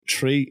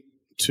3,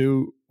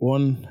 2,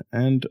 1,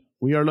 and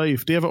we are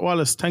live. David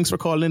Wallace, thanks for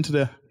calling in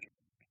today.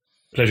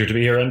 Pleasure to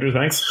be here, Andrew.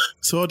 Thanks.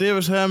 So,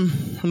 David,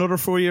 another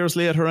 4 years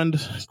later and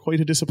quite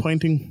a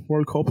disappointing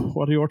World Cup.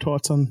 What are your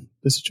thoughts on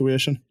the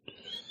situation?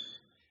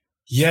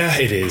 Yeah,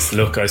 it is.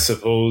 Look, I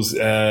suppose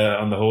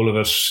on the whole of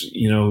it,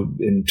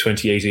 in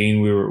 2018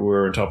 we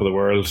were on top of the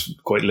world,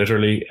 quite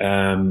literally,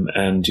 and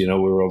we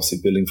were obviously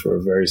building for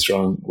a very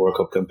strong World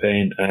Cup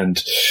campaign,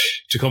 and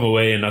to come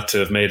away and not to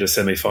have made a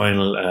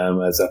semi-final,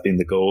 as that been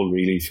the goal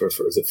really for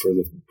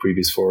the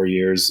previous 4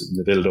 years,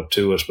 the build up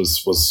to it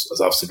was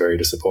obviously very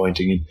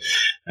disappointing.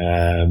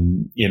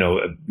 And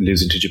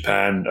losing to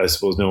Japan, I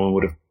suppose no one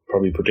would have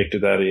probably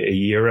predicted that a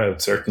year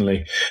out,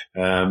 certainly.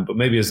 But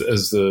maybe as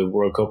the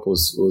World Cup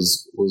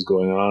was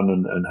going on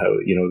and how,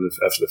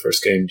 after the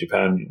first game,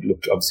 Japan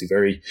looked obviously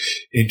very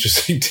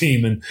interesting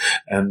team,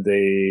 and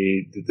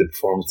the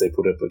performance they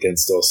put up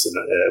against us and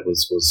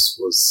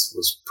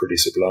was pretty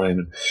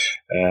sublime.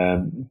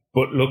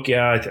 But look,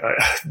 yeah,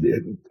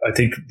 I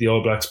think the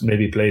All Blacks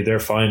maybe played their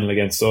final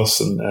against us,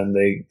 and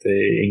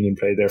England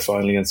played their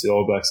final against the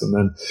All Blacks, and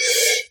then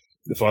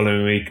the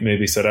following week,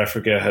 maybe South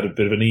Africa had a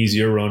bit of an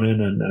easier run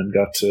in and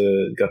got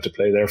to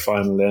play their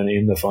final then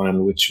in the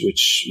final, which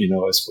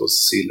I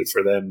suppose sealed it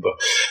for them.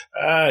 But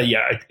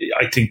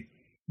I think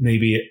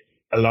maybe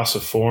a loss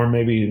of form,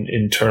 maybe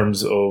in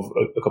terms of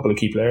a couple of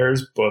key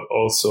players, but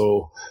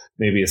also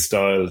maybe the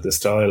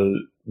style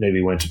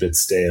maybe went a bit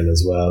stale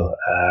as well.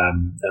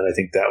 And I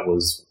think that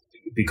was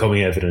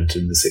becoming evident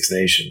in the Six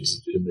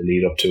Nations in the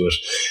lead up to it.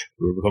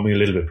 We were becoming a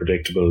little bit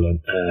predictable,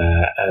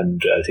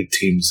 and I think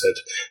teams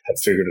had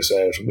figured us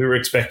out. And we were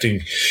expecting,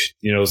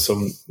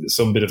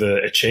 some bit of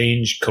a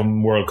change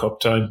come World Cup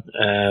time,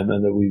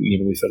 and that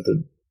we felt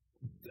that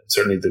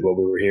certainly that what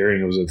we were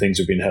hearing was that things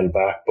were being held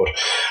back. But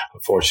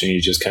unfortunately,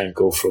 you just can't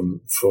go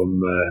from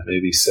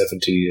maybe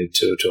 70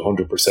 to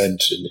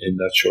 100% in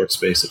that short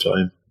space of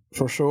time.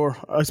 For sure.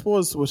 I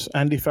suppose with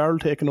Andy Farrell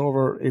taking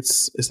over,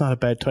 it's not a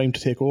bad time to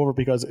take over,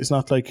 because it's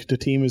not like the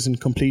team is in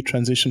complete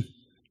transition.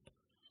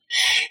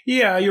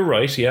 Yeah, you're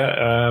right. Yeah,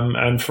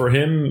 and for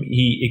him,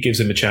 it gives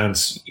him a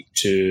chance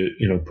to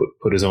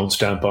put his own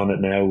stamp on it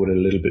now with a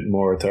little bit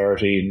more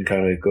authority and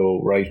kind of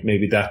go, right,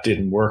 maybe that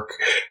didn't work.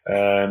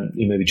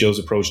 Maybe Joe's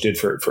approach did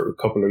for a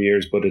couple of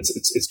years, but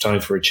it's time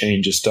for a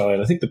change of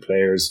style. I think the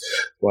players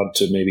want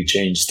to maybe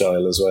change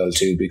style as well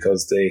too,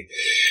 because they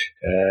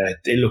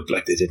looked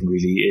like they didn't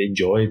really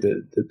enjoy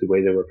the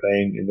way they were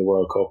playing in the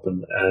World Cup,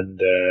 and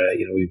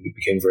we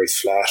became very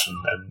flat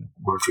and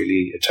weren't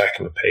really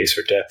attacking with pace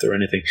or depth or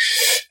anything.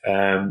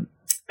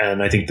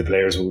 And I think the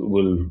players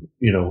will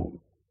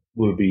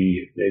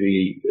be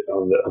maybe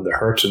on the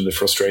hurt and the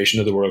frustration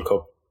of the World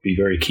Cup, be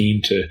very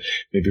keen to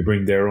maybe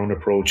bring their own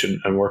approach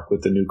and work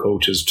with the new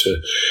coaches to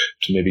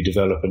maybe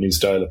develop a new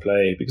style of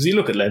play. Because you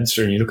look at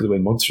Leinster and you look at the way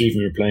Munster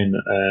even were playing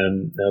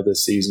now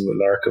this season, with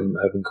Larkham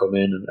having come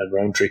in and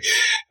Rowntree,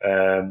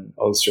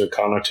 Ulster,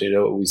 Connacht,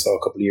 we saw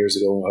a couple of years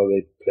ago how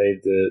they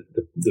played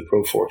the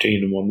Pro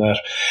 14 and won that.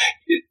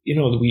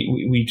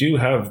 We do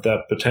have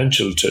that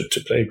potential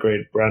to play a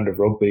great brand of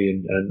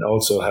rugby and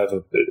also have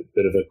a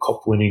bit of a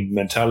cup winning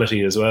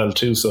mentality as well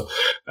too. So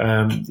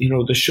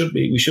we should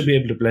be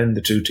able to blend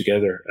the two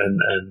together and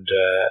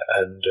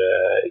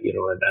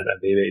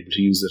be able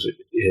to use it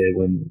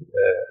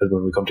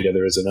when we come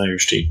together as an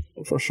Irish team.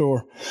 For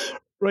sure.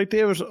 Right,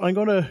 David, I'm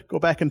going to go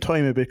back in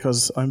time a bit,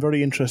 because I'm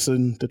very interested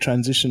in the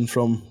transition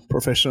from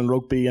professional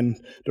rugby and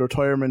the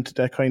retirement,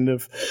 that kind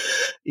of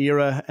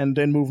era, and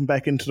then moving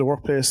back into the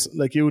workplace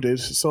like you did.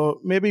 So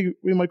maybe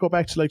we might go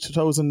back to like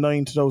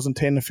 2009,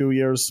 2010, a few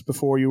years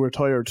before you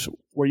retired.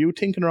 Were you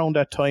thinking around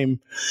that time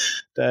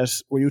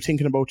were you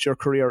thinking about your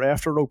career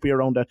after rugby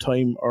around that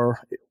time, or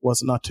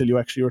was it not till you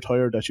actually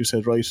retired that you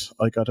said, right,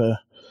 I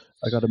gotta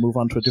move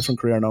on to a different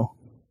career now?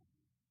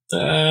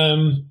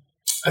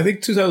 I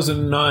think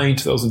 2009,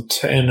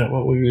 2010,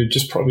 we were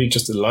just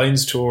the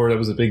Lions tour. That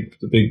was a big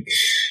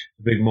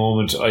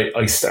moment.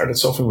 I started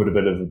suffering with a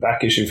bit of a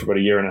back issue for about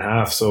a year and a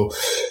half. So,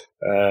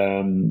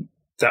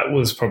 that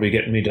was probably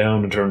getting me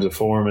down in terms of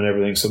form and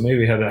everything. So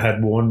maybe had I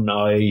had one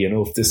eye,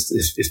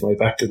 if my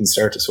back didn't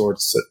start to sort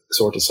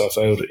itself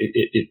out,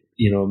 it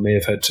may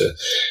have had to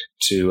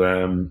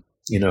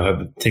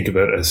think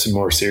about it, some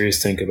more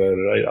serious think about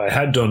it. I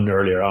had done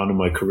earlier on in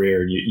my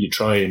career. You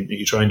try and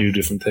do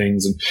different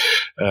things, and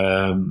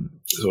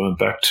so I went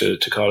back to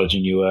college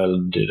in UL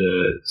and did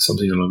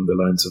something along the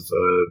lines of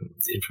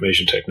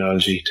information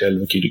technology,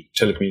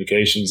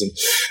 telecommunications, and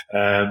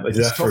I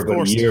did that for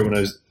about a year when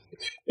I was.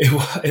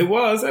 It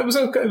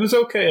was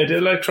okay. I did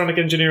electronic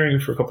engineering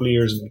for a couple of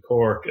years in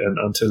Cork, and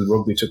until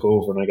rugby took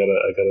over and I got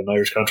an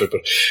Irish contract.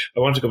 But I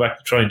wanted to go back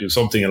to try and do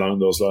something along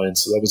those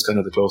lines. So that was kind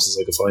of the closest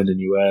I could find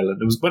in UL,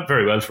 and it went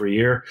very well for a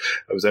year.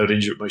 I was out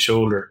injured with my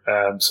shoulder,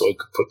 so I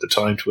could put the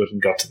time to it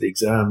and got to the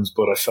exams.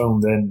 But I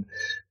found then,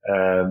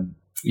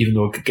 even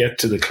though I could get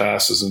to the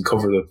classes and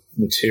cover the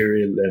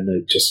material, and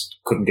I just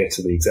couldn't get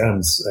to the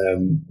exams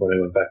when I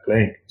went back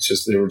playing. It's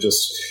just they were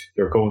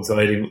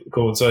coinciding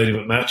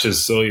with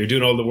matches. So you're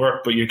doing all the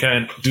work, but you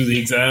can't do the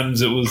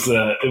exams. It was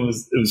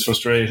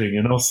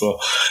frustrating,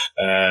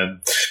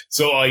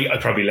 So I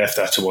probably left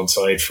that to one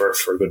side for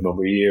a good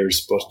number of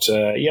years. But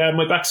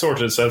my back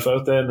sorted itself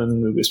out then,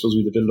 and I suppose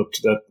we had the build up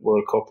to that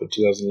World Cup in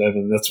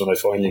 2011. And that's when I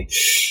finally,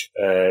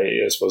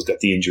 I suppose, got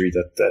the injury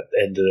that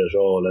ended it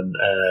all. And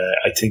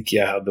I think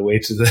on the way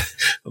to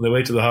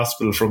the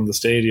hospital from the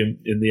stadium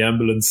in the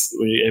ambulance,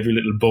 every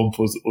little bump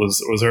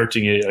was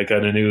hurting you. I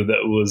kind of knew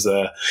that it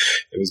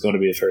was going to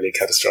be a fairly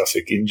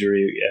catastrophic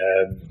injury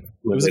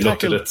when they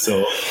looked at it.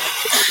 So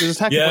it was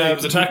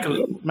a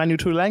tackle. Manu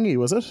Tuilagi,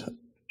 was it?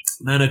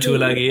 Manu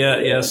Tuilagi,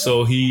 yeah.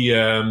 So his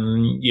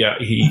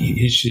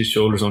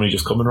shoulder's only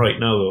just coming right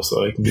now, though,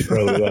 so I can be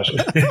proud of that.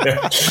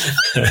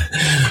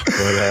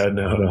 But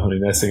no, only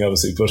messing,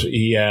 obviously. But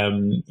he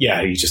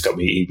just got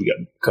me. He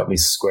got me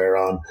side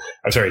on,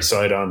 as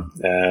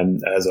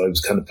I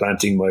was kind of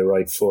planting my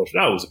right foot.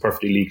 Now it was a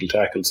perfectly legal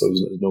tackle, so there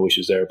was no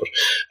issues there. But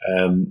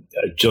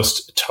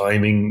just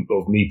timing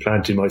of me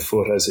planting my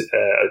foot on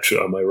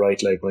my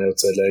right leg, my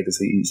outside leg, as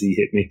he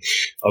hit me,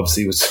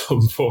 obviously with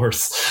some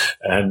force,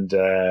 and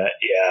I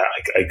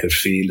could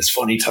feel. It's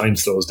funny, time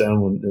slows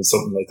down when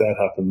something like that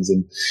happens,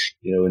 and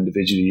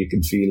individually you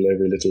can feel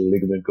every little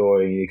ligament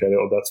going. You kind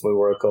of, that's my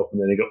World Cup, and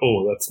then you go,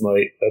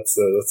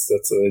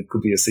 it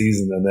could be a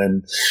season, and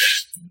then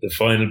the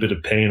final bit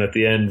of pain at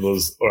the end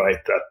was, all right,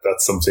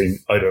 that's something,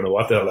 I don't know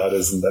what the hell that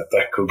is, and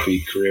that could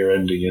be career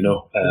ending. It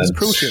was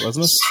cruciate,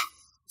 wasn't it?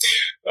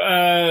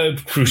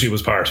 Cruciate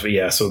was part of it,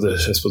 yeah. So I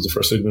suppose the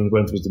first ligament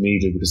went was the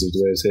medial because of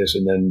the way it was hit,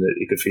 and then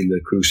you could feel the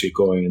cruciate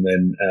going, and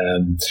then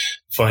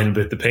final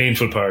bit, the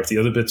painful part. The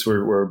other bits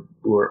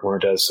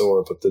weren't as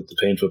sore, but the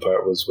painful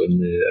part was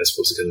when I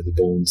suppose kind of the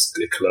bones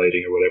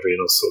colliding or whatever,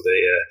 So they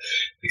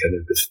kind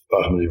of the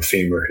bottom of your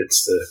femur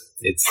hits the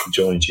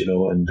joint,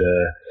 and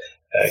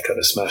kind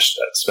of smash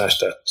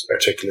that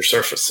articular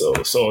surface. So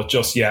it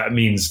just it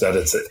means that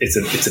it's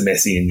a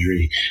messy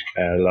injury,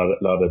 a lot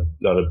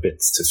of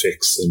bits to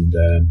fix, and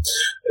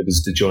it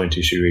was the joint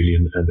issue really,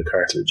 and the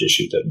cartilage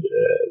issue the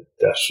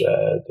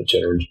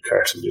general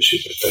cartilage issue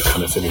that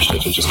kind of finished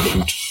it. I just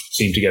couldn't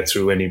seem to get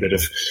through any bit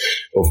of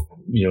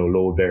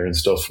load bearing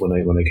stuff when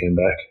I came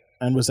back.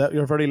 And was that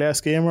your very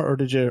last game, or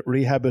did you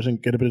rehab it and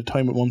get a bit of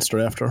time at Munster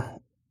after?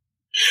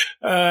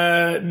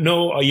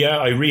 No,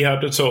 I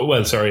rehabbed it.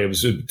 It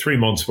was 3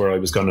 months where I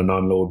was kind of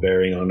non-load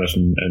bearing on it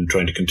and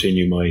trying to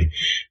continue my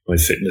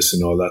fitness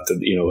and all that.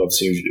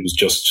 Obviously it was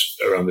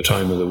just around the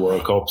time of the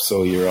World Cup,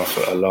 so you're off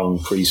a long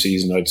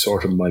pre-season. I'd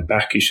sorted my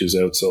back issues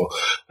out, so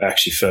I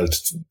actually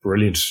felt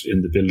brilliant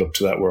in the build up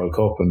to that World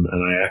Cup, and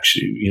I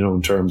actually,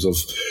 in terms of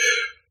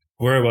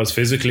where I was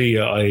physically,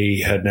 I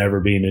had never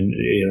been in,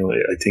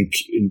 I think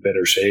in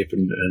better shape,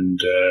 and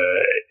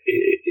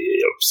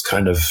it was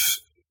kind of,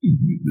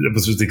 it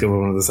was just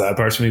one of the sad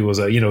parts for me was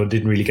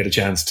didn't really get a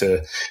chance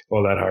to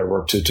all that hard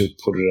work to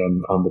put it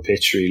on the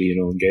pitch really,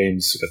 in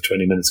games. I got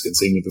 20 minutes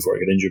against England before I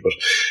got injured, but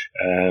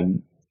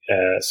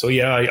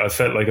I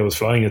felt like I was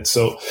flying it.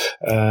 So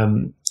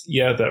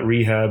that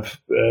rehab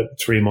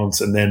 3 months,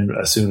 and then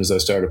as soon as I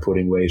started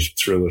putting weight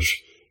through it,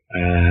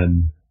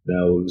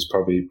 now it was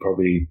probably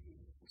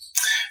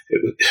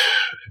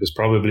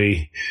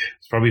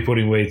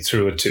putting weight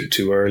through it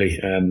too early.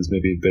 There's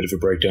maybe a bit of a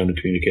breakdown in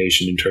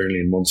communication internally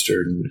in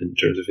Munster in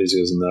terms of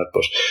physios and that.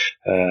 But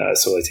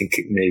so I think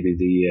maybe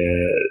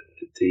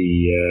I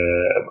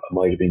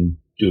might have been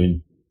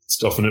doing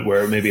stuff in it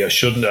where maybe I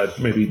shouldn't.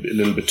 Maybe a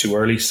little bit too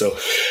early. So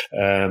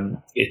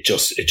it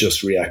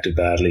just reacted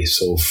badly.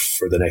 So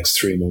for the next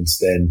 3 months,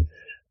 then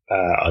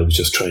I was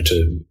just trying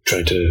to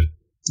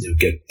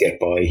get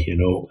by.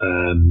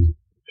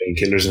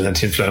 Painkillers and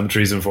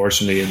anti-inflammatories,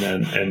 unfortunately, and I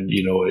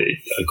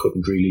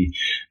couldn't. It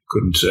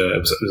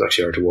was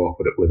actually hard to walk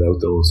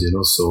without those,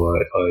 So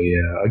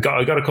I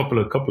got a couple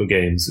of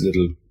games, a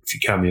few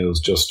cameos,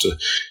 just to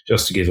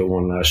give it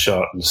one last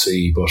shot and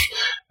see. But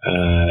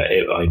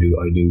I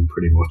knew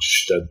pretty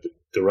much that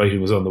the writing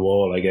was on the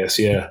wall, I guess.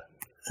 Yeah.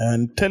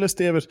 And tell us,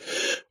 David,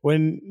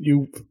 when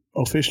you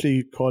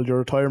officially called your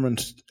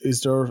retirement, is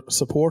there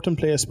support in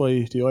place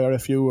by the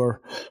IRFU or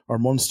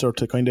Munster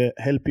to kind of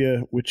help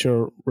you with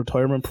your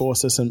retirement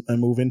process and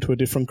move into a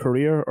different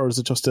career, or is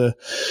it just a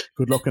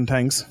good luck and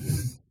thanks?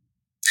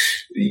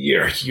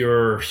 You're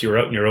out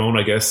on your own,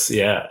 I guess.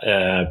 Yeah,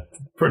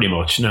 pretty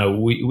much. Now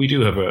we do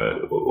have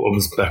what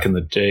was back in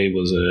the day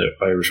was a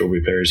Irish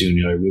Rugby Players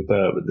Union,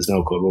 IRUPA, but it's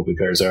now called Rugby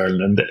Players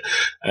Ireland, and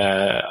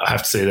I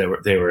have to say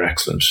they were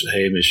excellent.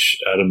 Hamish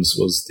Adams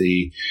was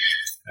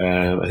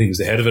I think he was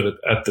the head of it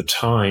at the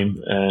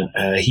time,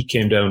 and he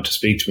came down to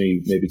speak to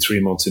me maybe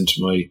 3 months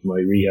into my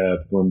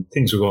rehab when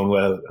things were going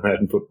well and I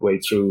hadn't put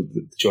weight through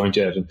the joint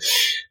yet, and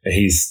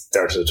he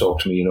started to talk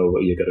to me,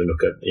 you got to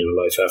look at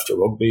life after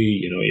rugby,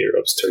 you're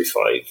up to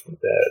 35,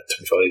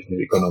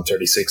 maybe going on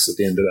 36 at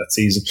the end of that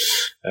season,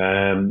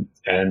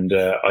 and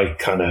I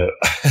kind of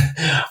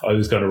I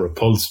was kind of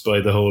repulsed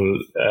by the whole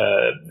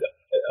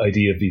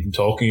idea of even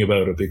talking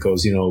about it,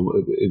 because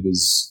it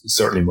was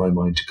certainly my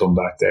mind to come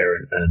back there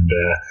and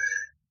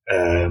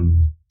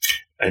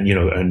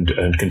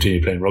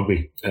continue playing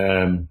rugby.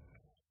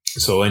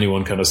 So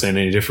anyone kind of saying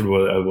any different,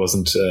 well, I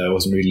wasn't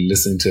really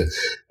listening to.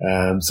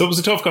 So it was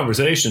a tough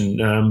conversation.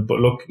 But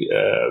look,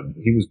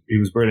 he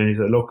was brilliant. He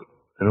said, "Look,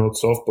 I know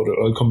it's tough, but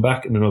I'll come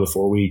back in another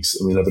 4 weeks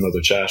and we'll have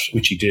another chat,"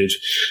 which he did.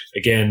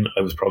 Again,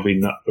 I was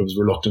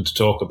reluctant to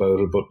talk about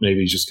it, but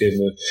maybe just gave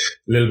him a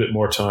little bit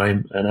more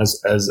time. And as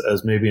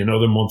maybe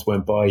another month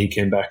went by, he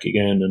came back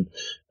again, and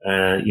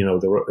I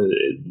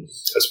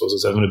suppose I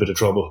was having a bit of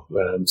trouble.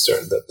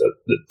 Starting that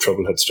the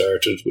trouble had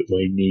started with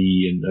my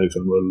knee, and I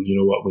thought, well, you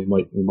know what, we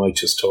might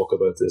just talk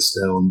about this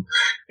now. And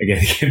again,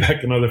 he came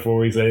back another 4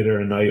 weeks later,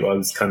 and I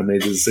was kind of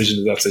made the decision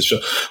at that stage. So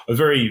I was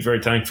very,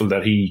 very thankful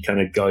that he kind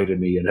of guided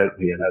me and helped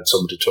me and had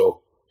someone to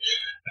talk.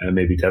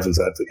 Maybe devil's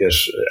advocate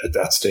at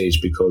that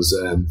stage, because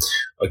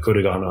I could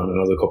have gone on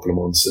another couple of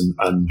months and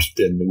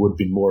then it would have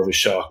been more of a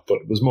shock,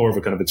 but it was more of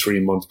a kind of a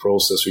 3-month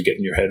process for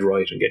getting your head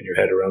right and getting your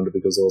head around it,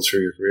 because all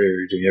through your career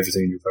you're doing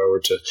everything in your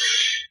power to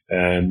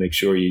make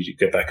sure you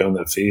get back on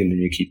that field and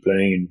you keep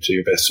playing to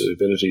your best of your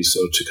ability.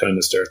 So to kind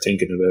of start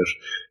thinking about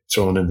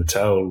throwing in the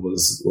towel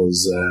was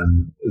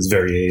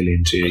very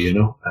alien to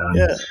you,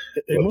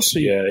 it must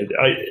be. Yeah,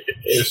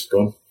 it's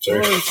gone.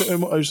 Sorry. I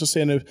was just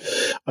saying,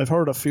 I've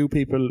heard a few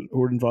people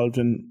who are involved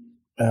in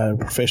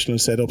professional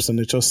setups, and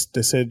they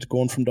said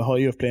going from the high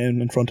of playing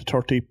in front of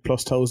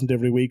 30,000+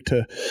 every week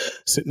to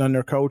sitting on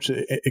your couch,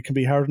 it can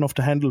be hard enough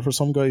to handle for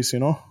some guys,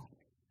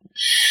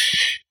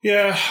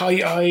 Yeah,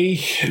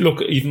 I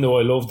look, even though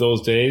I love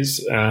those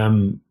days,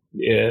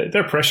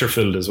 they're pressure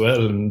filled as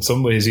well. In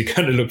some ways, you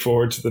kind of look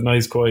forward to the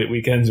nice quiet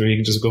weekends where you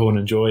can just go and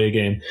enjoy a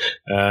game.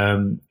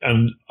 And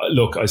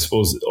look, I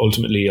suppose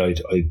ultimately I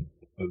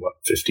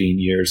 15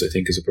 years, I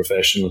think, as a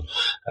professional,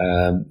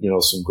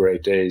 some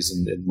great days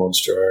in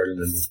Munster, Ireland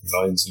and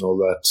Lions and all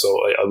that. So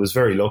I was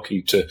very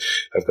lucky to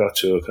have got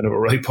to a kind of a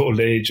ripe old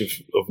age of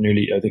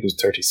nearly, I think it was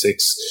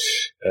 36,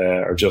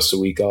 or just a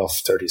week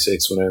off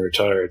 36 when I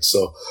retired.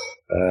 So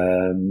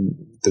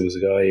there was a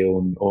guy,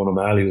 Owen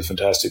O'Malley, was a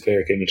fantastic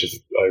player, came into the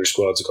Irish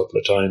squads a couple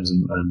of times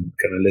and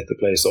kind of lit the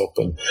place up.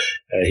 And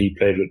he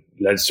played with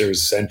Leinster as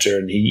a centre,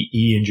 and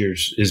he injured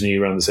his knee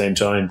around the same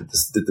time,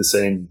 did the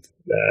same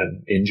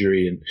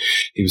injury, and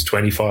he was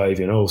 25,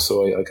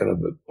 so I kind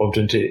of bumped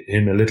into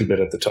him a little bit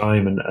at the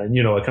time, and I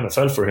kind of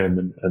felt for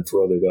him and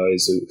for other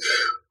guys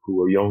who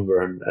were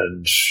younger, and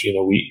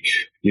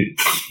you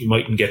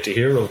mightn't get to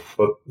hear of,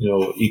 but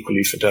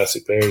equally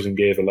fantastic players and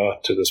gave a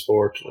lot to the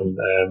sport, and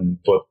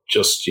but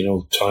just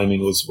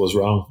timing was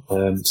wrong,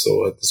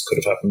 so this could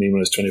have happened to me when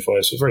I was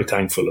 25. So very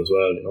thankful as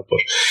well, but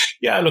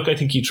yeah, look, I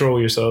think you throw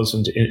yourself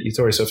into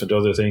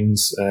other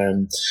things,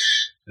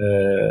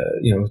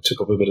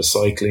 took up a bit of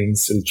cycling,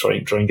 still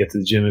try and get to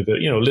the gym a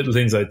bit, little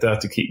things like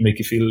that to make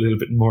you feel a little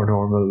bit more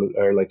normal,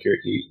 or like you're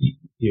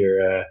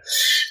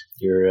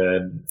I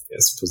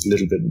suppose a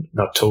little bit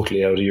not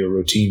totally out of your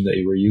routine that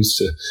you were used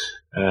to.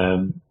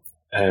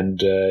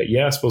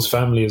 I suppose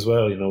family as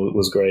well, it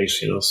was great,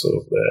 so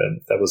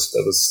that was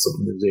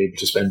something that was able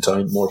to spend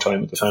more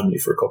time with the family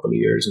for a couple of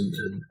years, and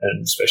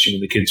especially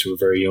when the kids were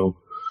very young.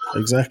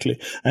 Exactly.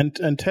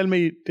 And tell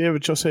me,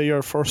 David, just say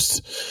your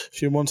first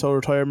few months out of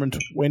retirement,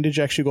 when did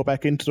you actually go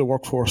back into the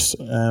workforce?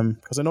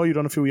 Because I know you've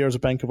done a few years at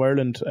Bank of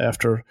Ireland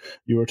after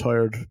you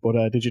retired, but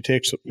did you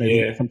take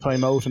some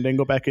time out and then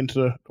go back into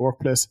the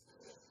workplace?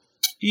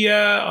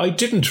 Yeah, I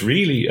didn't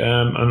really,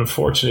 and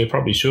unfortunately, I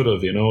probably should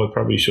have. I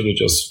probably should have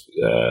just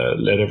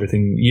let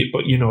everything.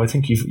 But I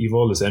think you've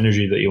all this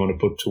energy that you want to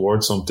put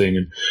towards something,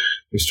 and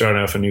you're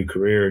starting off a new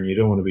career, and you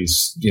don't want to be,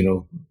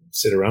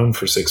 sit around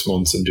for 6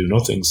 months and do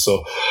nothing.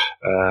 So,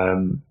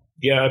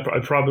 I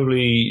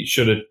probably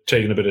should have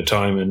taken a bit of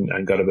time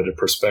and got a bit of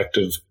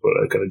perspective, but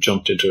I kind of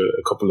jumped into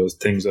a couple of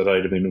things that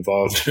I'd have been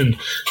involved in.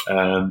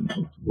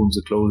 One was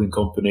a clothing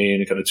company,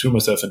 and I kind of threw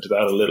myself into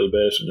that a little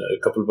bit, and a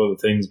couple of other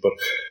things, but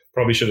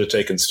probably should have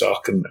taken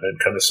stock and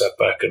kind of sat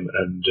back and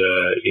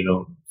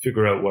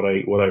figure out what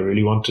I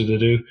really wanted to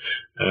do.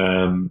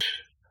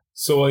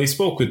 So I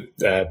spoke with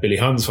Billy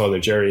Hahn's father,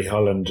 Jerry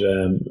Holland,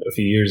 a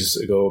few years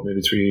ago,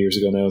 maybe 3 years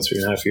ago now,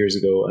 3.5 years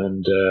ago.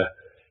 And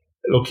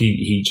look,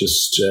 he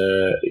just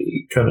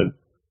kind of,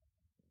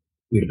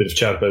 we had a bit of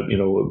chat about,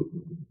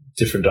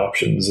 different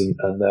options and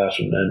that.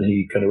 And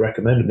he kind of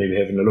recommended maybe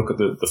having a look at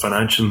the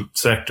financial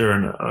sector.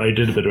 And I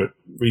did a bit of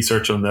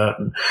research on that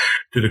and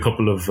did a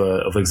couple of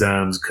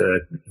exams,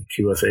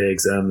 QFA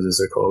exams as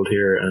they're called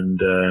here, and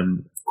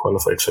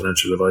qualified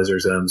financial advisor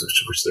exams,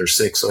 which there are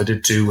 6. So I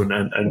did 2,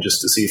 and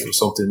just to see if it was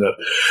something that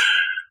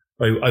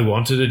I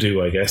wanted to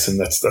do, I guess. And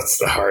that's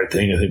the hard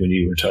thing, I think, when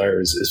you retire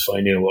is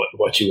finding out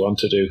what you want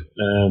to do,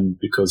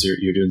 because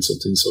you're doing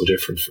something so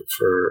different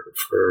for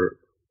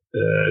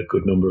a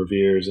good number of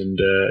years. And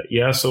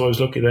so I was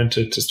lucky then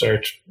to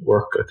start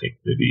work, I think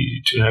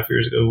maybe 2.5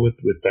 years ago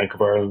with Bank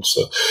of Ireland.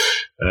 So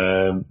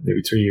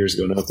maybe 3 years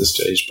ago now at this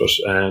stage. But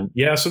so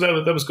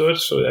that was good.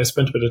 So I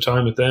spent a bit of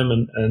time with them,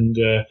 and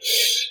then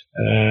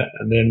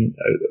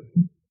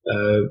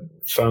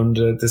found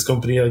this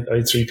company,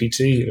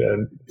 i3PT,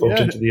 bumped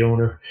into the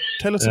owner.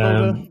 Tell us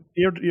about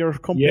your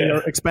company. Yeah.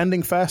 You're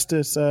expanding fast.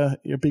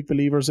 You're big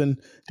believers in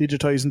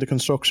digitizing the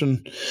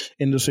construction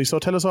industry. So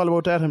tell us all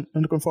about that. I'm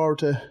looking forward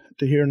to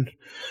hearing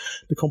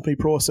the company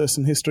process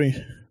and history.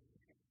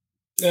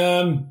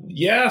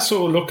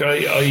 So look,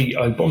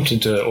 I bumped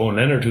into Owen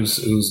Leonard,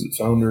 who's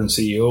founder and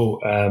CEO,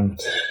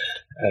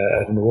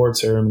 at an award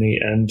ceremony,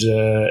 and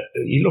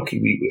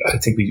I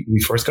think we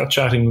first got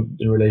chatting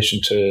in relation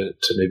to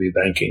maybe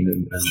banking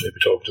and maybe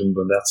talking to him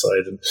on that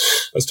side. And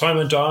as time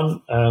went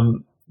on,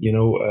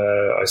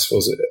 I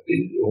suppose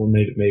Owen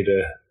made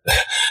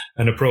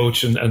an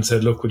approach and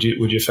said, look, would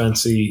you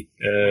fancy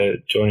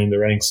joining the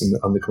ranks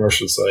on the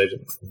commercial side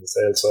and the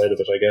sales side of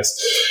it, I guess.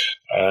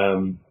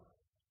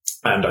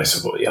 And I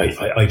suppose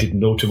I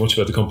didn't know too much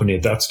about the company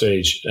at that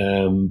stage,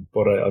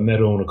 but I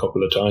met Owen a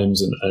couple of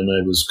times, and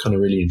I was kind of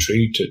really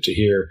intrigued to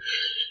hear,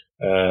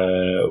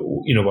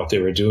 what they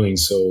were doing.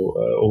 So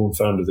Owen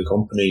founded the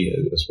company.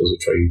 I suppose I'll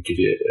try to give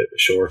you a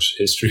short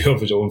history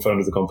of it. Owen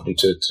founded the company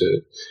to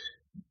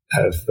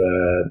have,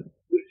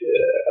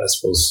 I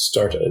suppose,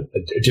 start a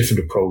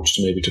different approach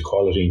to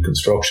quality in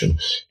construction.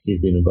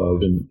 He'd been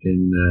involved in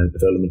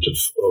development of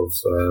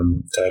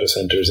data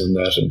centers and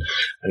that,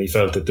 and he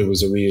felt that there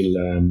was a real,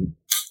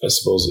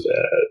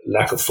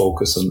 lack of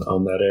focus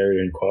on that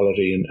area in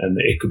quality, and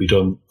it could be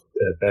done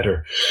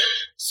better.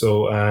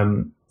 So I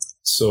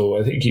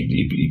think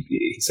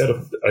he set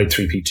up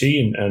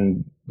i3PT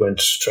and went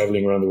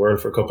traveling around the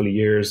world for a couple of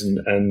years, and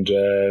so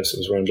it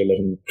was around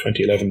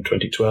 2011,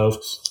 2012.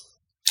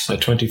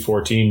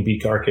 2014,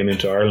 BCAR came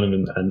into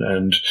Ireland,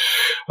 and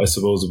I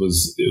suppose it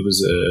was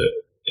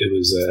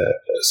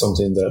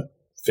something that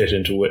fit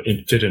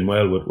in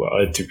well with what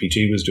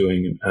i3PT was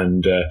doing,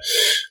 and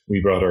we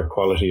brought our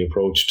quality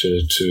approach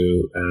to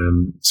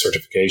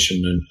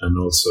certification and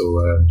also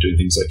doing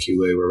things like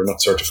QA, where we're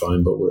not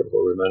certifying, but we're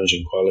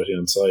managing quality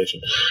on site.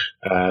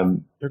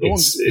 And you're growing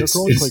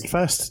quite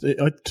fast.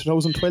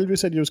 2012, you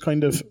said you was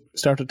kind of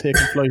started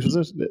taking flight, was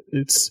it?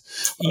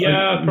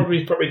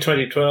 Probably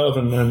 2012,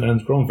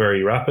 and grown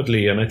very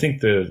rapidly. And I think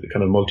the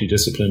kind of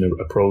multidisciplinary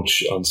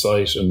approach on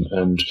site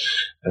and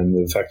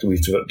the fact that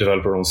we've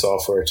developed our own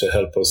software to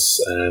help us,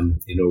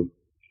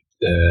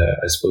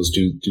 I suppose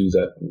do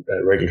that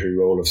regulatory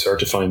role of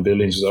certifying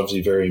buildings is obviously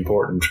a very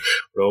important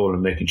role,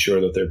 and making sure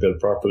that they're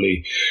built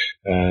properly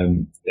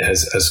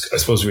has I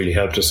suppose really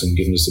helped us and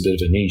given us a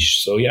bit of a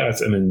niche. So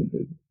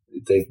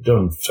they've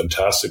done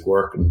fantastic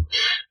work, and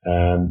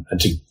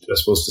to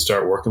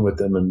start working with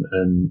them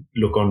and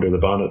look under the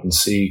bonnet and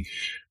see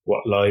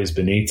what lies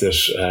beneath it.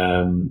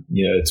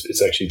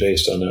 It's actually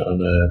based on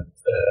an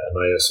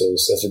ISO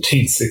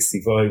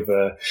 17065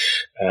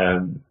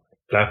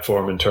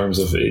 platform in terms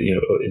of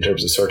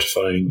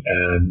certifying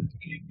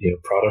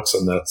products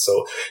on that.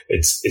 So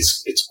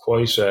it's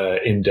quite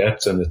in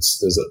depth, and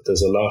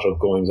there's a lot of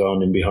goings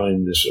on in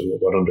behind this.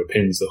 What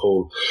underpins the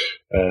whole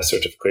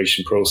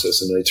certification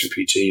process and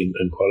i3PT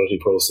and quality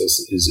process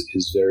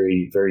is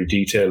very, very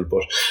detailed,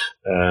 but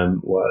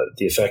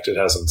the effect it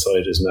has on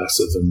site is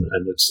massive, and I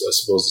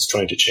suppose it's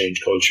trying to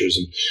change cultures,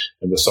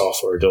 and the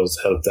software does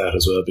help that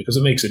as well, because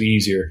it makes it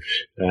easier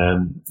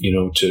to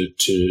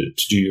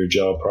do your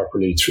job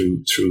properly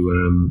through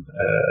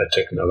a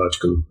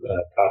technological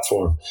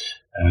platform.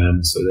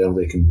 So then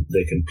they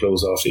can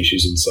close off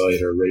issues on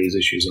site or raise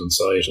issues on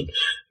site,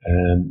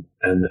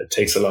 and it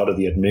takes a lot of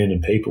the admin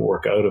and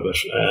paperwork out of it,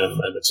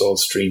 and it's all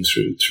streamed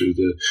through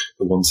the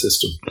one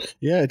system.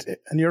 Yeah,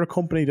 and you're a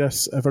company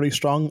that's a very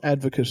strong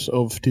advocate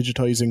of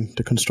digitizing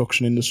the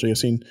construction industry. I've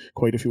seen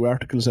quite a few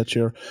articles that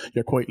you're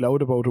quite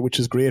loud about it, which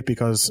is great,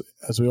 because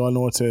as we all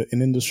know, it's an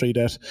industry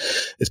that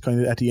is kind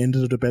of at the end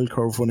of the bell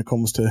curve when it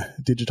comes to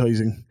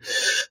digitizing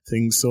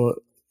things. So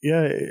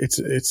yeah,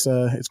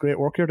 it's great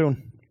work you're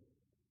doing.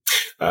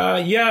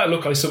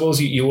 Look, I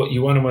suppose you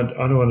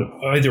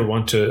either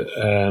want to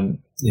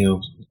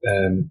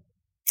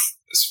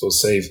I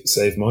suppose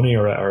save money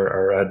or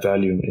add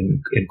value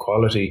in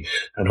quality,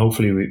 and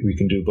hopefully we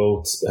can do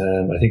both.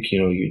 I think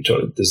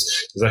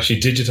there's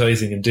actually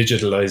digitizing and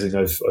digitalizing.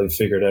 I've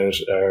figured out,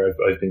 or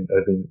I've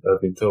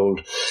been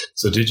told.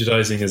 So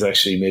digitizing is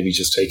actually maybe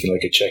just taking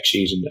like a check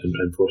sheet and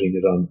putting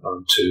it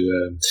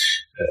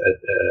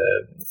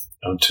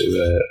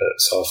onto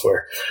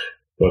software.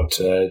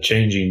 But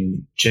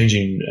changing, I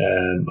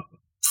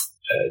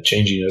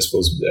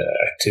suppose,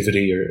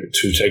 activity or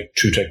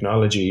through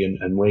technology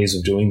and ways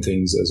of doing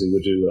things, as we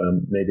would do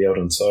maybe out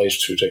on site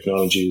through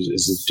technology,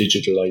 is the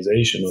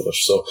digitalization of it.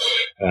 So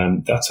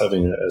that's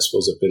having, I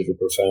suppose, a bit of a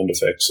profound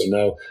effect. So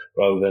now,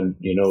 rather than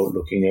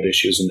looking at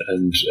issues and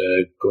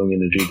going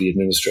in and do the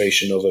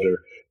administration of it,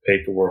 or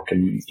paperwork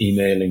and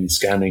emailing,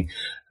 scanning,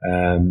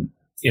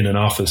 in an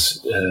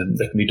office,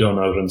 that can be done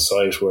out on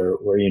site,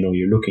 where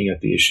you're looking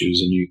at the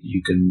issues, and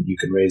you can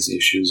raise the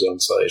issues on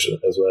site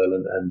as well,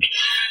 and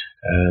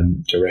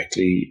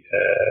directly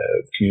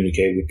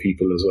communicate with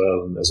people as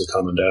well, and as a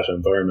common data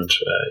environment,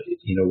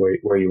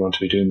 where you want to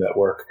be doing that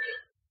work.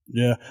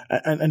 Yeah,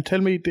 and tell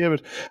me,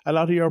 David, a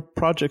lot of your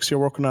projects you're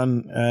working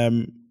on,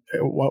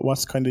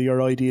 what's kind of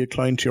your ideal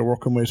client you're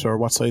working with, or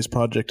what size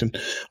project? And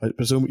I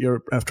presume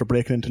you're after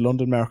breaking into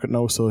London market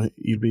now, so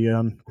you'll be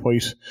on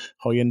quite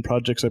high-end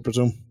projects, I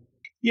presume.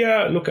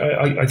 Yeah, look,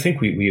 I think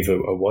we have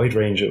a wide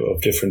range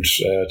of different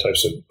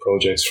types of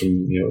projects, from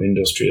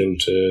industrial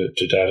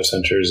to data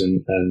centers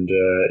and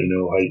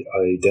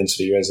high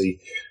density resi,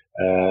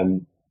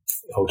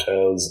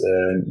 hotels,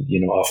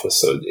 office.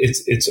 So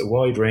it's a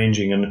wide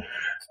ranging, and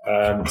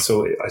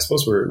so I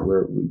suppose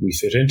we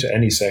fit into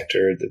any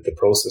sector. The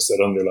process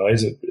that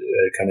underlies it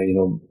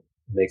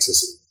makes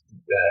us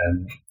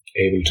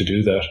able to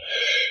do that.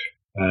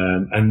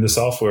 And the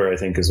software, I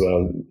think, as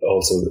well,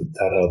 also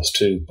that helps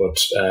too. But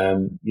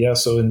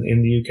so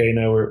in the UK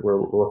now,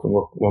 we're working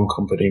with one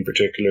company in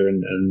particular,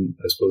 and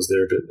I suppose they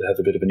have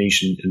a bit of a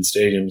niche in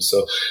stadiums.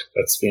 So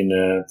that's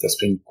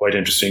been quite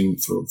interesting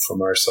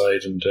from our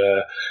side, and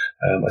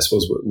I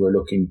suppose we're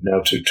looking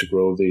now to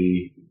grow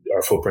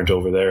our footprint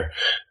over there.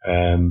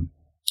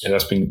 And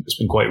it's been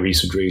quite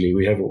recent, really.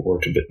 We haven't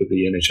worked a bit with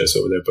the NHS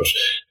over there, but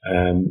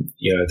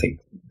I think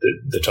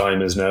the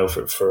time is now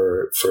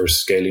for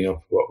scaling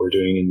up what we're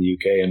doing in the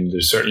UK, and there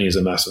certainly is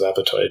a massive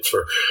appetite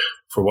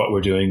for what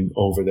we're doing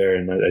over there.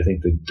 And I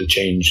think the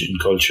change in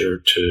culture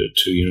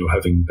to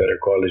having better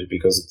quality,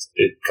 because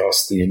it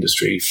costs the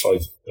industry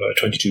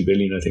 22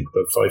 billion, I think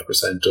about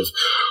 5% of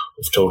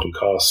total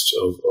cost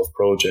of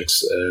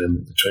projects,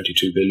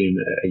 22 billion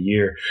a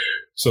year.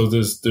 So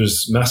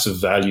there's massive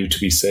value to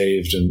be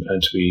saved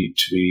and to be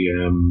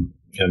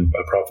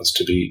profits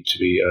to be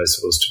I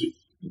suppose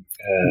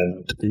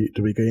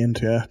to be gained,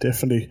 yeah,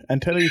 definitely.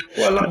 And tell you,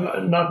 well,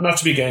 not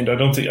to be gained. I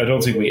don't think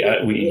we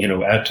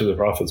add to the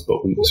profits,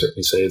 but we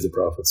certainly save the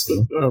profits.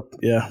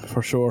 Yeah,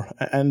 for sure.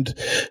 And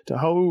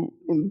how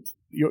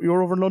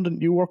you're over in London?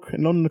 You work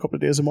in London a couple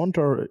of days a month,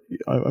 or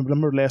I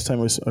remember last time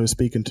I was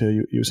speaking to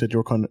you, you said you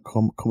were coming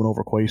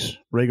over quite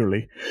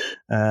regularly.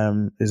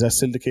 Is that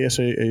still the case?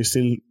 Are you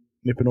still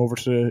nipping over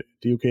to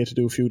the UK to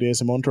do a few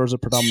days a month, or is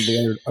it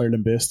predominantly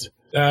Ireland based?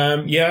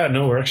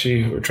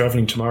 We're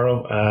traveling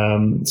tomorrow.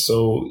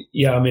 So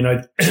yeah, I mean,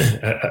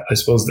 I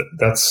suppose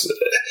that's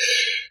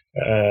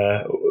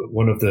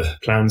one of the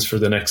plans for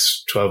the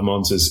next 12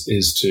 months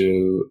is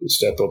to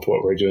step up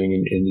what we're doing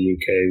in the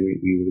UK.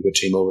 We have a good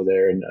team over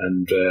there,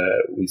 and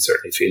we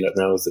certainly feel that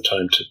now is the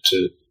time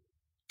to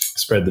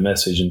spread the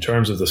message in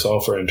terms of the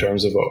software, in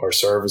terms of our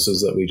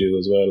services that we do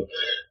as well,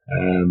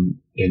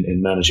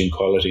 in managing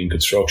quality and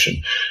construction.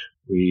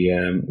 We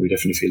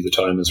definitely feel the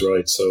time is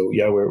right. So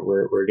yeah,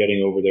 we're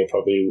getting over there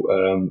probably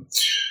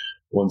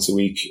once a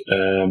week,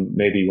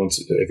 maybe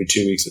once every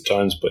 2 weeks at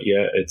times. But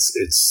yeah,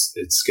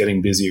 it's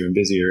getting busier and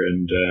busier,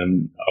 and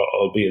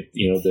albeit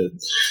the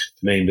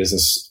main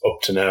business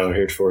up to now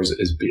heretofore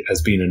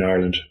has been in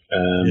Ireland.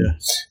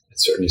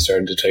 It's certainly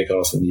starting to take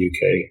off in the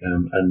UK,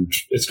 and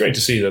it's great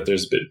to see that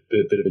there's a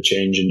bit of a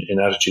change in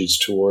attitudes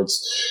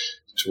towards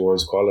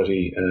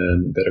quality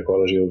and better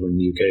quality over in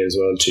the UK as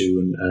well too.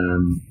 And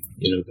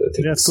I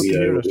think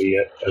we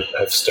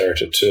have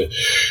started to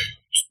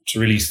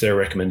release their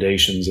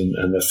recommendations, and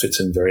that fits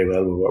in very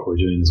well with what we're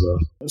doing as well.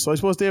 So I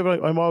suppose, Dave,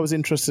 I'm always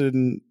interested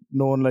in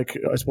knowing, like,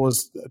 I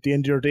suppose at the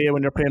end of your day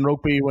when you're playing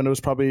rugby, when it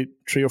was probably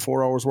 3 or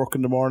 4 hours work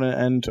in the morning,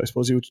 and I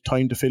suppose you had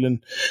time to fill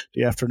in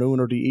the afternoon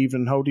or the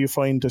evening, how do you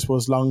find, I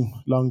suppose,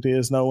 long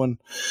days now, and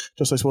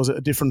just, I suppose,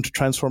 a different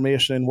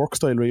transformation in work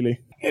style, really?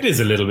 It is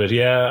a little bit,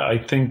 yeah. I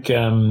think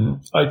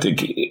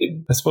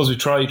I suppose we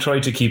try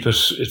to keep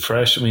it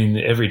fresh. I mean,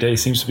 every day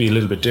seems to be a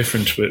little bit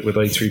different with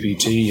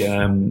i3PT,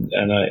 and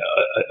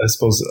I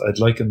suppose I'd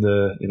liken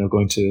the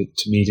going to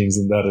meetings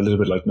and that a little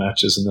bit like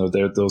matches, and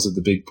those are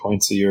the big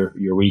points of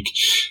your week,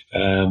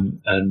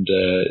 and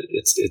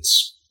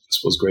it's I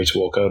suppose great to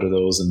walk out of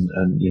those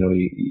and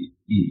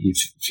you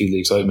feel the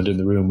excitement in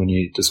the room when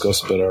you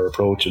discuss about our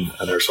approach and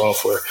our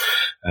software,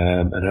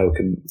 and how it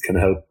can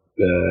help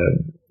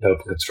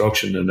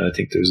construction. And I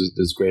think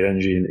there's great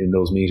energy in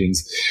those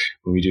meetings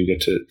when we do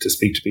get to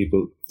speak to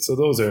people. So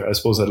those are, I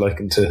suppose, I'd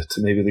liken to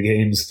maybe the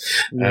games.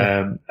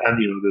 Yeah.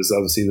 And there's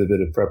obviously the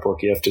bit of prep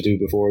work you have to do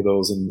before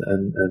those, and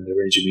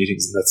arranging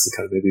meetings, and that's the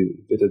kind of maybe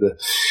a bit of the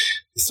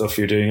stuff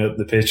you're doing out in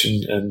the pitch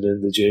and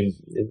in the gym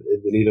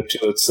in the lead up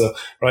to it. So,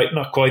 right,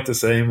 not quite the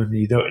same, and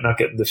you're not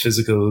getting the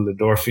physical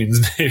endorphins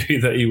maybe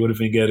that you would have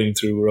been getting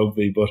through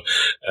rugby, but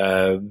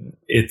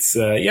it's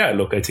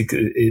look, I think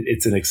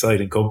it's an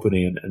exciting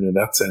company, and in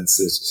that sense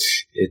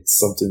it's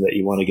something that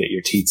you want to get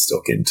your teeth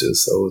stuck into.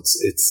 So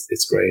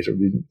it's great. I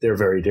mean, they're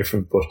very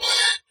different, but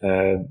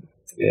I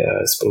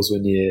suppose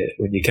when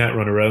you can't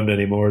run around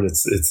anymore,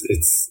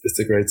 it's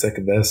a great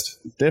second best.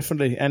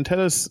 Definitely. And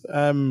tell us,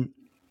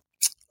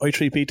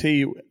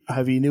 i3PT,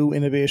 have you new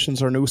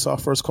innovations or new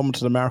softwares coming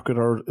to the market,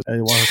 or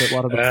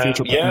what are the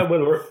future plans? Yeah,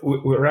 well,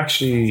 we're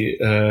actually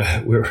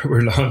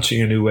we're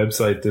launching a new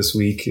website this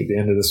week, at the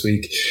end of this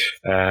week.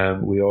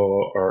 We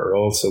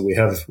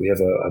have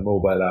a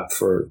mobile app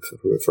for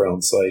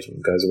on site,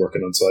 and guys are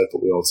working on site,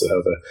 but we also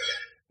have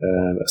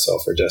a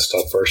software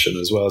desktop version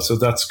as well. So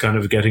that's kind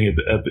of getting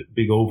a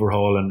big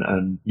overhaul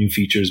and new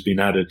features being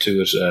added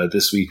to it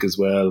this week as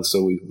well.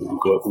 So we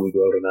go out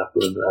on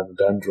Apple and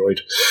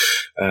Android.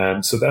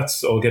 So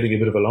that's all getting a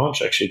bit of a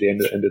launch actually at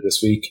the end of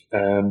this week.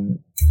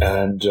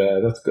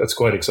 That's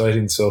quite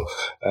exciting. So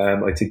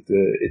I think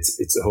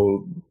it's a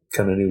whole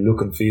kind of new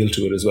look and feel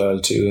to it as well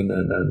too. And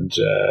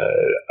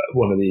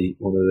one of the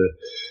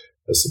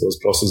I suppose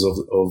pluses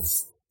of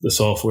the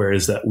software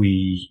is that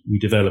we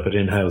develop it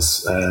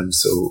in-house.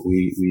 So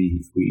we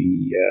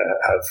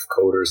have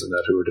coders and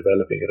that who are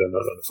developing it on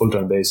a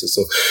full-time basis.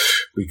 So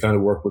we kind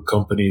of work with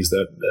companies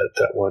that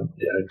want,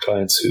 and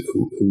clients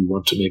who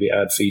want to maybe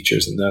add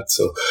features and that.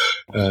 So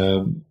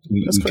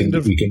we can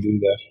do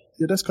that.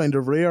 Yeah, that's kind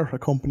of rare. A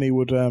company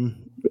would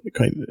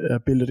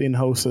build it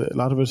in-house. A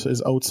lot of it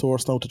is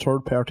outsourced now to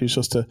third parties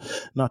just to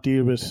not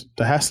deal with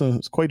the hassle.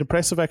 It's quite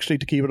impressive actually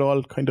to keep it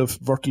all kind of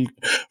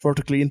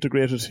vertically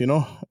integrated, you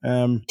know,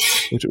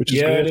 which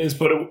is great. It is,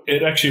 but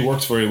it actually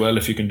works very well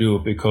if you can do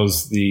it,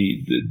 because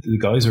the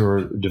guys who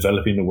are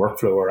developing the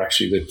workflow are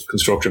actually the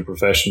construction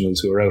professionals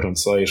who are out on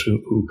site,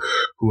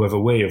 who have a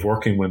way of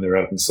working when they're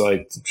out on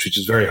site, which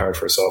is very hard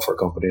for a software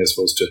company, I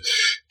suppose,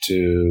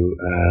 to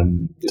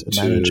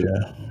manage.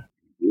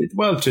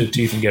 Well, to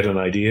even get an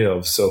idea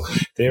of. So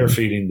they are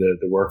feeding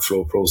the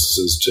workflow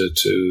processes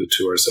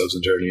to ourselves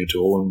internally, and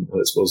to Owen,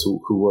 I suppose,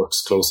 who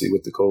works closely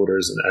with the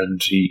coders,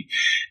 and he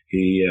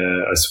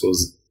I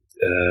suppose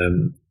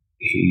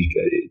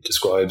he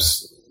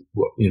describes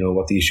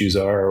what the issues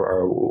are,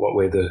 or what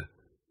way the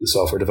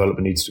software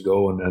development needs to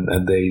go,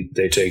 and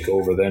they take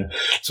over then.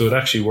 So it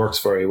actually works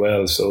very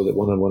well. So that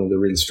one of the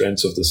real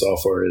strengths of the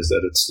software is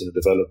that it's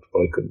developed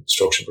by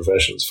construction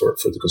professionals for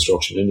the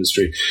construction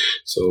industry.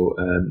 So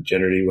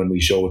generally when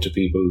we show it to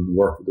people,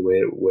 the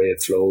way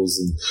it flows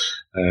and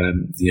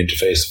the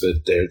interface of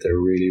it, they're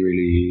really,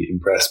 really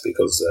impressed,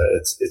 because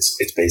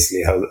it's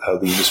basically how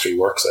the industry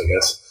works, I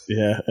guess.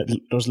 Yeah,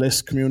 there's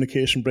less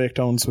communication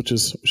breakdowns, which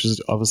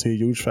is obviously a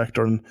huge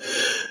factor in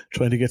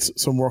trying to get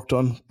some work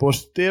done. But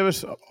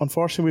David,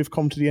 unfortunately, we've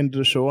come to the end of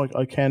the show.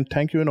 I can't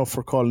thank you enough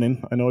for calling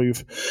in. I know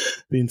you've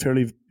been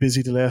fairly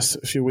busy the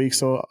last few weeks,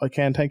 so I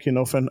can't thank you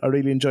enough, and I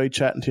really enjoyed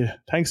chatting to you.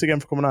 Thanks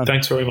again for coming on.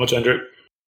 Thanks very much, Andrew.